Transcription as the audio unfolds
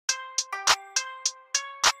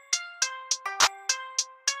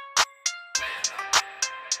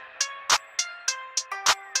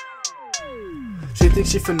She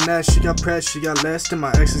thinks she finesse, she got press, she got less. And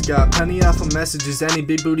my exes got plenty of messages. Any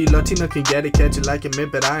big booty Latino can get it, catch it like a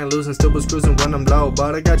mid, but I ain't losing. Still was cruising when I'm low,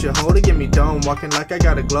 but I got your hold to get me dome. Walking like I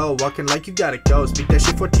gotta glow, walking like you gotta go. Speak that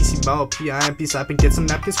shit for TC Mo, PIMP slapping, get some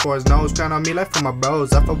napkins for his nose. Crown on me like for my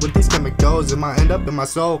bros. I fuck with these chemicals, it might end up in my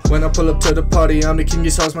soul. When I pull up to the party, I'm the king, you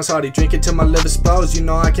sauce my Saudi. Drink it till my liver explodes, you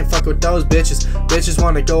know I can fuck with those bitches. Bitches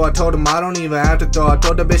wanna go, I told them I don't even have to throw. I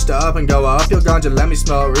told the bitch to up and go, up your ganja, let me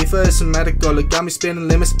smoke. Reefer is some medical, it got me spinning,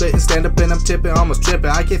 limit splitting, stand up and I'm tipping, almost tripping.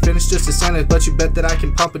 I can't finish just a sentence, but you bet that I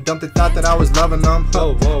can pump it. Dump the thought that I was loving them.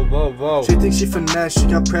 Whoa, whoa, whoa, whoa. She thinks she finesse, she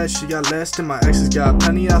got press, she got less. And my exes got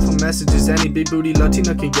plenty of messages. Any big booty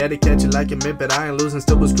Latino can get it, catch it like a mid, but I ain't losing.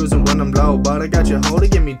 Still was cruising when I'm low, but I got your hold to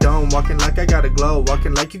get me dome. Walking like I gotta glow,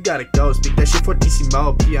 walking like you gotta go. Speak that shit for TC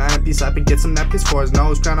Mo, PIMP slapping, get some napkins for his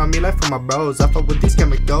nose. Crown on me like for my bros. I fuck with these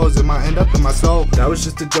chemicals, it might end up in my soul. That was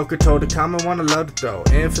just a joker told, the common wanna love to throw.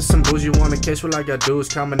 And for some booze you wanna catch, what I gotta do is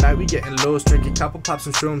common night, we getting loose. Drinking couple pops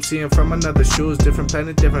and shrooms, seeing from another shoes. Different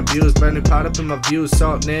planet, different views, brand new pot up in my views.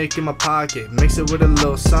 Salt Nick in my pocket, mix it with a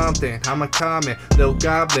little something. I'm a common, little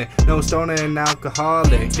goblin, no stoner and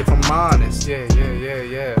alcoholic. If I'm honest,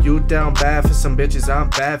 yeah. You down bad for some bitches, I'm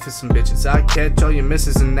bad for some bitches. I catch all your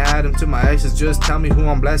misses and add them to my exes. Just tell me who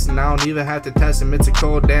I'm blessing, I don't even have to test them. It's a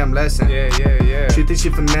cold damn lesson. Yeah. She thinks she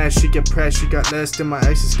finesse, she get pressed, she got less. Than my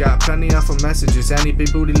exes got plenty of messages. Any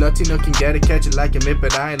big booty Latino can get it, catch it like a mid,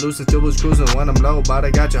 but I ain't losing. Still was cruising when I'm low, but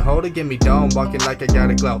I got your hold to get me dome. Walking like I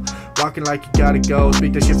gotta glow, walking like you gotta go.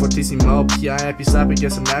 Speak that shit for TC Mo, PIMP slapping,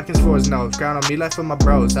 get some napkins for his nose. Crown on me like for my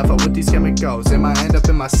bros. I fuck with these chemicals, it might end up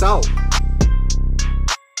in my soul.